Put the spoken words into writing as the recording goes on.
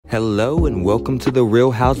Hello and welcome to the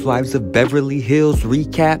Real Housewives of Beverly Hills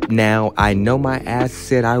recap. Now, I know my ass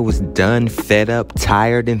said I was done, fed up,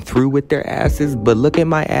 tired, and through with their asses, but look at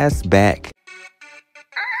my ass back.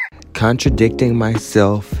 Contradicting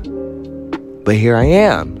myself. But here I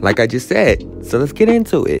am, like I just said. So let's get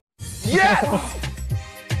into it. Yes!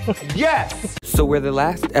 Yes! So where the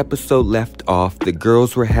last episode left off, the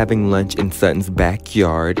girls were having lunch in Sutton's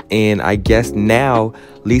backyard, and I guess now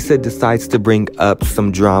Lisa decides to bring up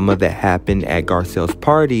some drama that happened at Garcelle's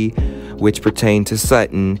party, which pertained to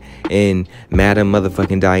Sutton and Madam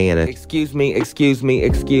motherfucking Diana. Excuse me.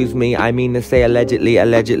 I mean to say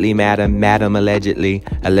allegedly, madam, allegedly,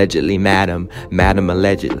 madam,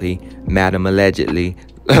 allegedly,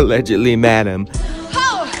 madam.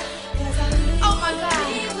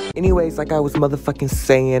 Anyways, like I was motherfucking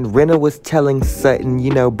saying, Rinna was telling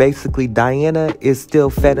Sutton, basically Diana is still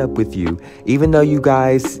fed up with you. Even though you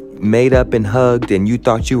guys made up and hugged and you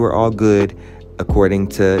thought you were all good, according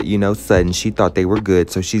to, Sutton, she thought they were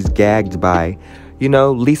good. So she's gagged by,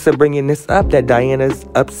 Lisa bringing this up, that Diana's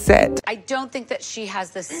upset. I don't think that she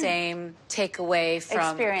has the same takeaway from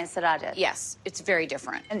experience that I did. Yes, it's very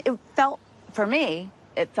different. And it felt, for me,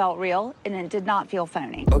 it felt real, and it did not feel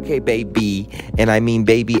phony. Okay, baby, and I mean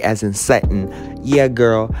baby as in Sutton. Yeah,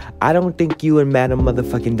 girl, I don't think you and Madam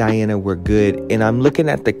motherfucking Diana were good, and I'm looking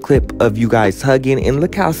at the clip of you guys hugging, and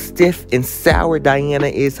look how stiff and sour Diana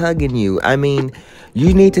is hugging you. I mean,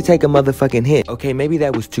 you need to take a motherfucking hint. Okay, maybe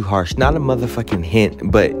that was too harsh. Not a motherfucking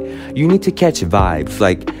hint, but you need to catch vibes.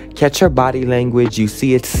 Like, catch her body language. You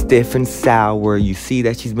see it's stiff and sour. You see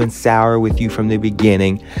that she's been sour with you from the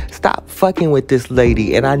beginning. Stop fucking with this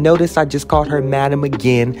lady. And I noticed I just called her Madam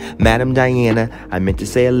again. Madam Diana. I meant to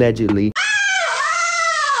say allegedly.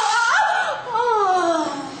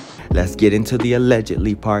 Let's get into the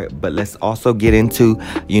allegedly part, but let's also get into,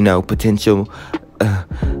 potential...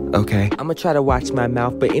 Okay. I'm gonna try to watch my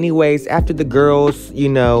mouth. But anyways, after the girls,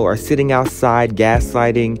 are sitting outside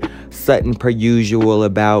gaslighting Sutton per usual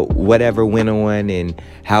about whatever went on and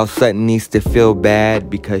how Sutton needs to feel bad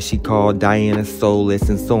because she called Diana soulless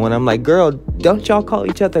and so on. I'm like, girl, don't y'all call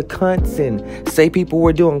each other cunts and say people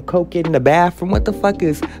were doing coke in the bathroom? What the fuck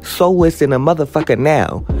is soulless in a motherfucker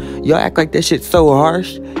now? Y'all act like that shit's so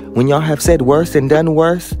harsh when y'all have said worse and done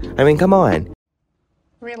worse. I mean, come on.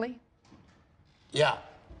 Really? Yeah.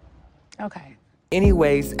 Okay.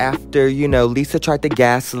 Anyways, after, Lisa tried to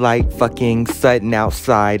gaslight fucking Sutton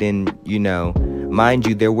outside and, mind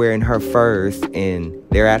you, they're wearing her furs and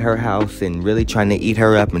they're at her house and really trying to eat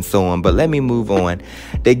her up and so on. But let me move on.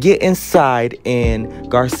 They get inside and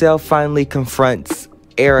Garcelle finally confronts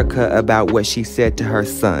Erica about what she said to her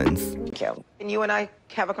sons. Thank you. Can you and I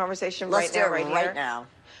have a conversation Let's right now, do it right here? now?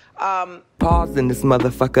 Pause in this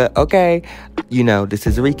motherfucker. Okay, this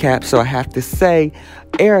is a recap, so I have to say,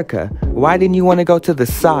 Erica, why didn't you want to go to the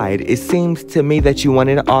side? It seems to me that you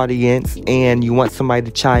wanted an audience and you want somebody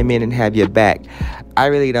to chime in and have your back. I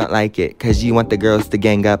really don't like it because you want the girls to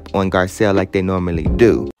gang up on Garcelle like they normally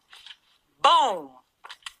do. Boom!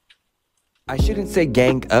 I shouldn't say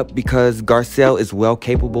gang up because Garcelle is well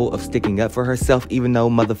capable of sticking up for herself even though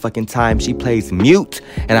motherfucking time she plays mute.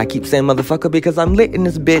 And I keep saying motherfucker because I'm lit in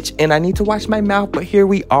this bitch and I need to watch my mouth, but here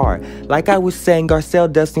we are. Like I was saying,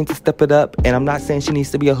 Garcelle does need to step it up and I'm not saying she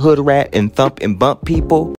needs to be a hood rat and thump and bump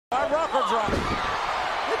people. Our rocker drop.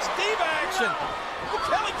 It's diva action.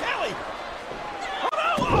 Kelly.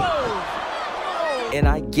 And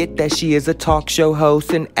I get that she is a talk show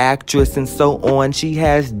host and actress and so on. She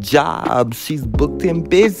has jobs. She's booked and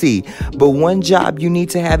busy. But one job you need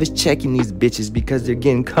to have is checking these bitches because they're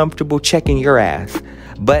getting comfortable checking your ass.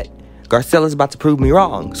 But Garcelle is about to prove me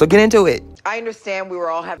wrong. So get into it. I understand we were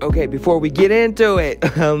all having... Okay, before we get into it,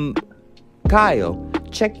 Kyle,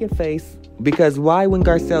 check your face. Because why when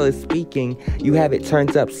Garcelle is speaking, you have it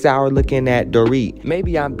turned up sour looking at Dorit?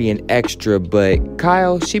 Maybe I'm being extra, but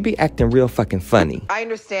Kyle, she be acting real fucking funny. I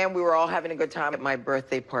understand we were all having a good time at my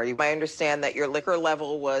birthday party. I understand that your liquor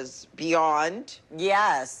level was beyond.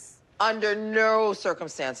 Yes. Under no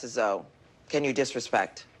circumstances, though, can you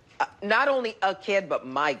disrespect not only a kid, but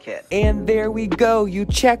my kid. And there we go. You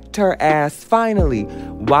checked her ass, finally.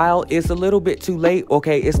 While it's a little bit too late,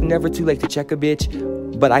 okay, it's never too late to check a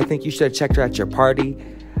bitch, but I think you should have checked her at your party.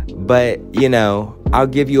 But, I'll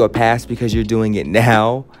give you a pass because you're doing it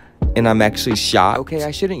now. And I'm actually shocked. Okay,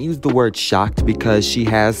 I shouldn't use the word shocked because she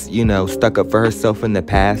has, stuck up for herself in the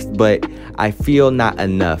past. But I feel not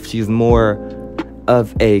enough. She's more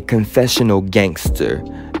of a confessional gangster.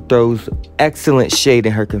 Throws excellent shade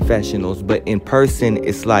in her confessionals. But in person,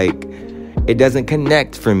 it's like, it doesn't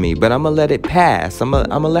connect for me. But I'm going to let it pass. I'm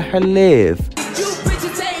gonna let her live. You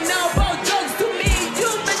bitches ain't no more jokes to me. You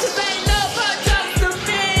bitches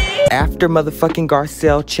After motherfucking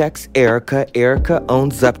Garcelle checks Erica, Erica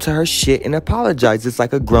owns up to her shit and apologizes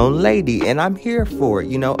like a grown lady. And I'm here for it.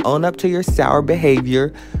 You know, own up to your sour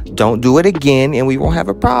behavior. Don't do it again and we won't have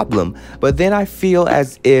a problem. But then I feel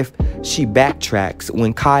as if she backtracks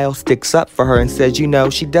when Kyle sticks up for her and says, you know,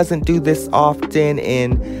 she doesn't do this often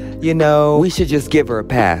and, you know, we should just give her a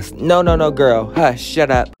pass. No, girl. Hush, shut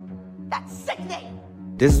up. That's sickening.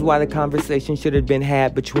 This is why the conversation should have been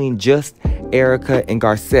had between just Erica and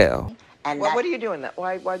Garcelle. And What are you doing that?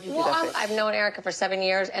 Why'd you do that? Face? I've known Erica for 7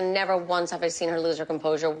 years, and never once have I seen her lose her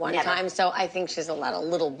composure one time. So I think she's a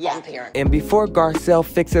little bump here. And before Garcelle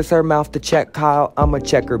fixes her mouth to check Kyle, I'ma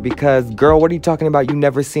check her because, girl, what are you talking about? You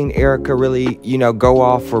never seen Erica really, you know, go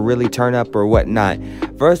off or really turn up or whatnot.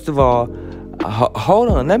 First of all, hold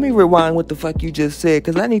on. Let me rewind what the fuck you just said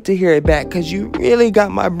because I need to hear it back because you really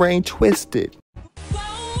got my brain twisted.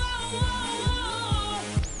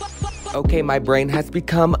 Okay, my brain has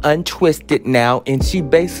become untwisted now, and she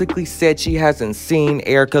basically said she hasn't seen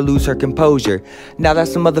Erica lose her composure. Now,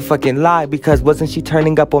 that's a motherfucking lie, because wasn't she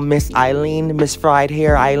turning up on Miss Eileen, Miss Fried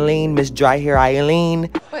Hair Eileen, Miss Dry Hair Eileen?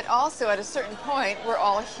 But also, at a certain point, we're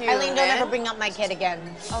all human. Eileen, don't ever bring up my kid again.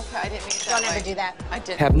 Okay, I didn't mean that. Don't ever do that. I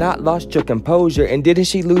didn't. Have not lost your composure, and didn't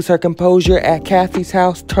she lose her composure at Kathy's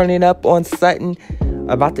house, turning up on Sutton,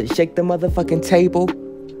 about to shake the motherfucking table,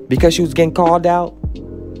 because she was getting called out?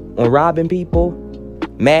 On robbing people,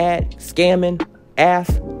 mad, scamming,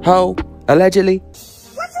 ass, hoe, allegedly.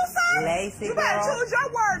 What you say? Lazy you better choose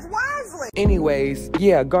your words wisely. Anyways,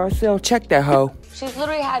 yeah, Garcelle, check that hoe. She's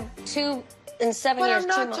literally had 2 in 7 years.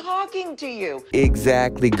 But I'm not talking to you.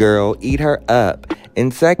 Exactly, girl. Eat her up.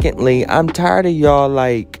 And secondly, I'm tired of y'all,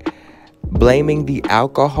 like, blaming the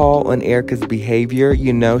alcohol on Erica's behavior.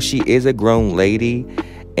 You know, she is a grown lady.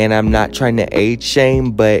 And I'm not trying to age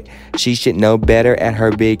shame, but she should know better at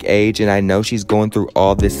her big age. And I know she's going through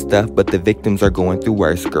all this stuff, but the victims are going through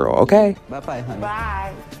worse, girl, okay? Bye-bye, honey.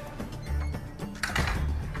 Bye.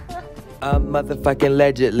 Motherfucking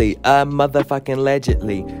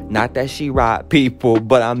allegedly. Not that she robbed people,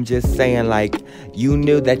 but I'm just saying, like, you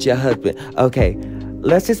knew that your husband... Okay,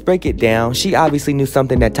 let's just break it down. She obviously knew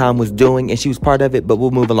something that Tom was doing, and she was part of it, but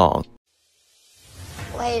we'll move along.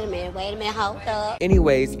 Wait a minute, hold up.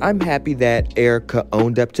 Anyways, I'm happy that Erica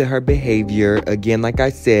owned up to her behavior. Again, like I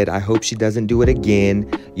said, I hope she doesn't do it again.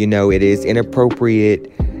 You know, it is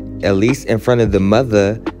inappropriate, at least in front of the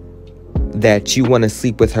mother, that you want to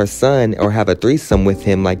sleep with her son or have a threesome with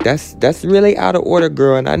him. Like, that's really out of order,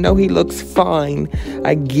 girl. And I know he looks fine.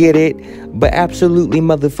 I get it. But absolutely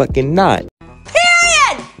motherfucking not.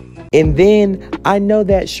 And then I know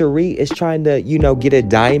that Cherie is trying to, you know, get a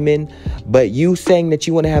diamond, but you saying that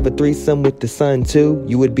you want to have a threesome with the son too,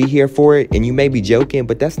 you would be here for it, and you may be joking,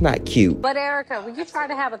 but that's not cute. But Erica, would you try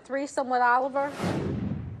to have a threesome with Oliver?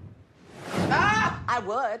 I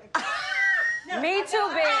would. Me too,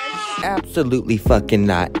 bitch. Absolutely fucking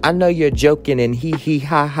not. I know you're joking and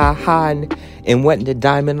ha and wanting the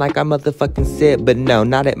diamond like I motherfucking said, but no,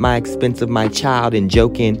 not at my expense of my child and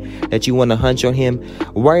joking that you want to hunch on him.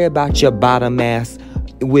 Worry about your bottom ass,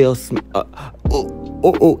 Will Smith.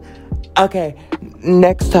 Okay,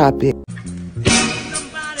 next topic.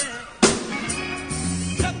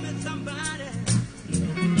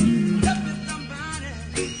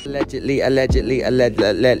 Allegedly, like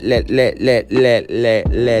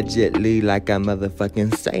I'm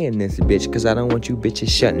motherfucking saying this, bitch, because I don't want you bitches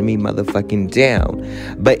shutting me motherfucking down.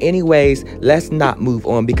 But anyways, let's not move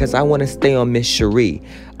on because I want to stay on Miss Cherie.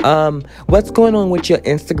 What's going on with your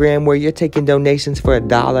Instagram where you're taking donations for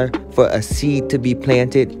 $1 for a seed to be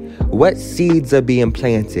planted? What seeds are being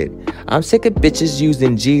planted? I'm sick of bitches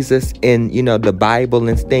using Jesus and, you know, the Bible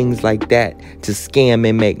and things like that to scam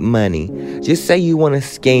and make money. Just say you want to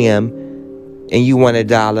scam and you want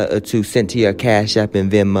 $1 or $2 sent to your Cash App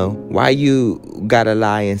and Venmo. Why you gotta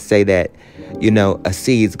lie and say that, you know, a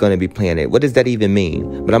seed's gonna be planted? What does that even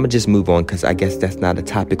mean? But I'm gonna just move on because I guess that's not a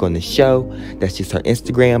topic on the show. That's just her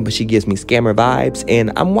Instagram, but she gives me scammer vibes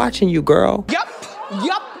and I'm watching you, girl. Yup.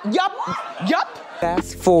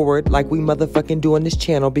 Fast forward like we motherfucking do on this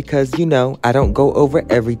channel because, you know, I don't go over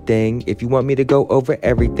everything. If you want me to go over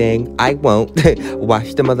everything, I won't.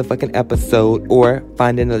 Watch the motherfucking episode or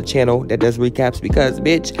find another channel that does recaps because,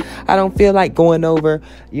 bitch, I don't feel like going over,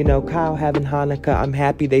 you know, Kyle having Hanukkah. I'm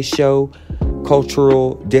happy they show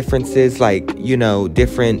cultural differences, like, you know,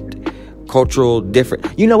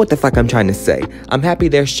 you know what the fuck I'm trying to say. I'm happy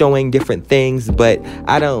they're showing different things, but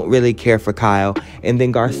I don't really care for Kyle. And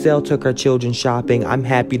then Garcelle took her children shopping. I'm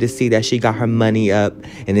happy to see that she got her money up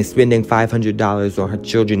and is spending $500 on her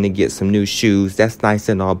children to get some new shoes. That's nice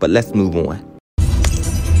and all, but let's move on.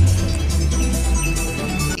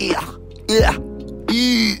 Yeah.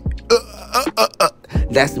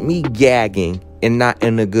 That's me gagging, and not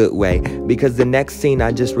in a good way, because the next scene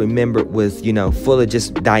I just remembered was, you know, full of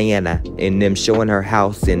just Diana and them showing her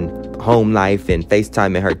house and home life and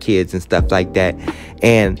FaceTiming her kids and stuff like that.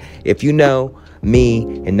 And if you know me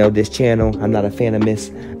and know this channel, I'm not a fan of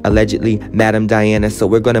Miss allegedly Madam Diana, so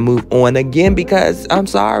we're gonna move on again, because I'm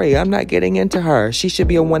sorry, I'm not getting into her. She should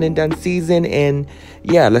be a one and done season, and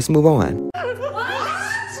yeah, let's move on.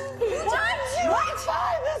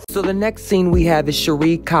 So the next scene we have is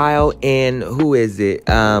Cherie, Kyle, and who is it?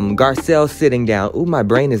 Garcelle sitting down. Ooh, my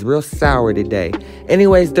brain is real sour today.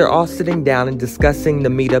 Anyways, they're all sitting down and discussing the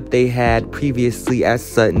meetup they had previously at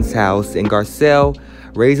Sutton's house, and Garcelle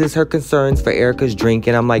raises her concerns for Erica's drink,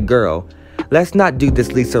 and I'm like, girl, let's not do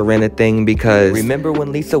this Lisa Rinna thing, because remember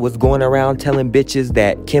when Lisa was going around telling bitches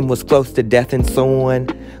that Kim was close to death and so on?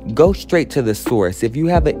 Go straight to the source. If you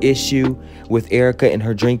have an issue with Erica and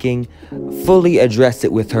her drinking, fully address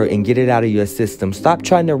it with her and get it out of your system. Stop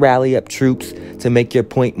trying to rally up troops to make your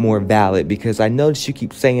point more valid, because I notice you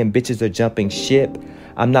keep saying bitches are jumping ship.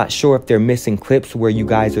 I'm not sure if they're missing clips where you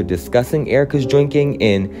guys are discussing Erica's drinking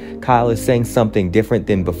and Kyle is saying something different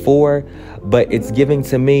than before, but it's giving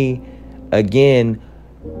to me, again,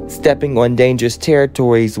 stepping on dangerous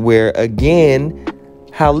territories where, again,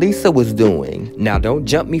 how Lisa was doing. Now, don't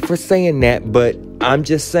jump me for saying that, but I'm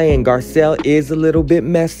just saying Garcelle is a little bit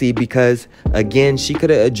messy, because, again, she could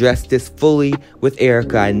have addressed this fully with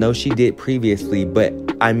Erica. I know she did previously, but,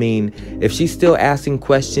 I mean, if she's still asking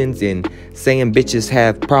questions and saying bitches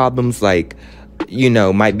have problems like, you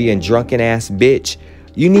know, might be a drunken-ass bitch,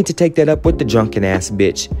 you need to take that up with the drunken-ass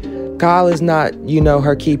bitch. Kyle is not, you know,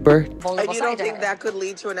 her keeper. And you don't think that could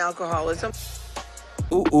lead to an alcoholism?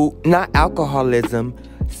 Ooh, not alcoholism.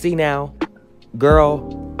 See now,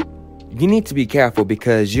 girl, you need to be careful,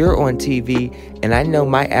 because you're on TV, and I know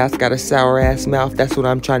my ass got a sour ass mouth. That's what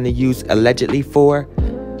I'm trying to use allegedly for.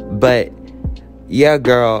 But yeah,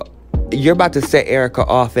 girl, you're about to set Erica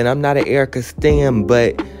off, and I'm not an Erica stan,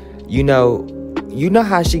 but you know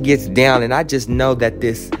how she gets down, and I just know that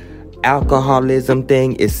this alcoholism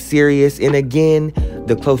thing is serious. And again,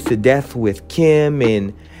 the close to death with Kim,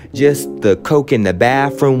 and just the coke in the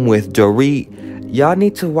bathroom with Dorit. Y'all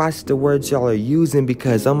need to watch the words y'all are using,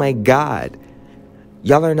 because, oh my God,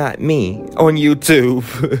 y'all are not me on YouTube.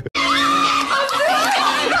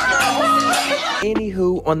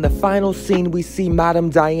 Anywho, on the final scene, we see Madam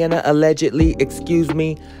Diana allegedly,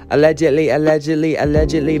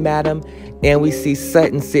 madam, and we see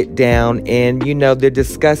Sutton sit down, and, you know, they're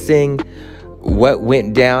discussing what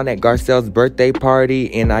went down at Garcelle's birthday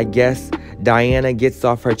party, and I guess Diana gets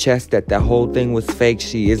off her chest that the whole thing was fake.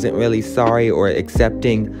 She isn't really sorry or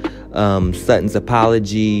accepting Sutton's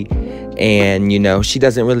apology, and, you know, she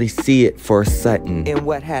doesn't really see it for Sutton. And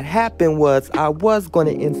what had happened was, I was going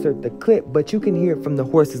to insert the clip, but you can hear it from the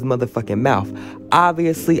horse's motherfucking mouth.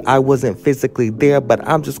 Obviously, I wasn't physically there, but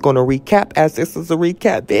I'm just going to recap, as this is a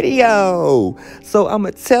recap video. So I'm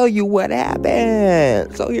going to tell you what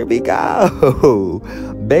happened. So here we go.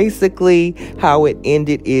 Basically, how it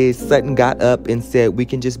ended is Sutton got up and said, we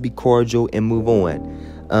can just be cordial and move on.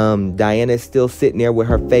 Diana's still sitting there with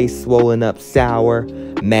her face swollen up, sour,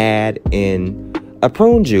 mad, and a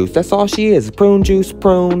prune juice. That's all she is. Prune juice,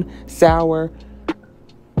 prune, sour.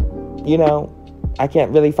 You know, I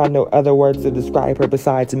can't really find no other words to describe her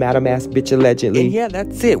besides Madam Ass Bitch allegedly. And yeah,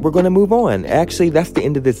 that's it. We're going to move on. Actually, that's the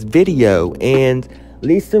end of this video. And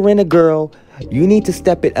Lisa Rinna, girl, you need to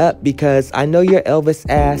step it up, because I know your Elvis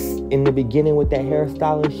ass in the beginning with that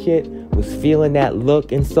hairstyle and shit was feeling that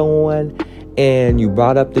look and so on. And you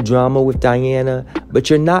brought up the drama with Diana, but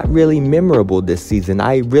you're not really memorable this season.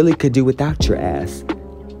 I really could do without your ass.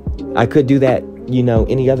 I could do that, you know,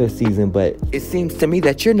 any other season, but it seems to me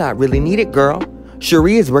that you're not really needed, girl.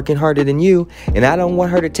 Cherie is working harder than you, and I don't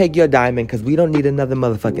want her to take your diamond, because we don't need another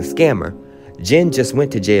motherfucking scammer. Jen just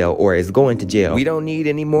went to jail, or is going to jail. We don't need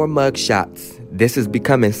any more mug shots. This is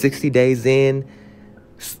becoming 60 Days in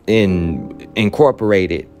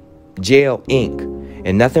Incorporated. Jail Inc.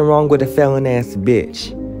 And nothing wrong with a felon-ass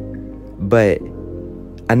bitch. But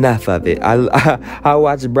enough of it. I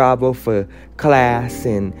watch Bravo for class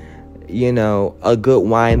and, you know, a good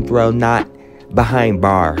wine throw, not behind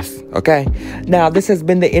bars. Okay? Now, this has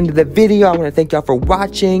been the end of the video. I want to thank y'all for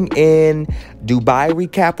watching. And Dubai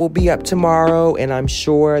recap will be up tomorrow. And I'm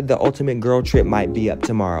sure the Ultimate Girl Trip might be up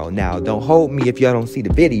tomorrow. Now, don't hold me if y'all don't see the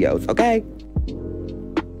videos. Okay?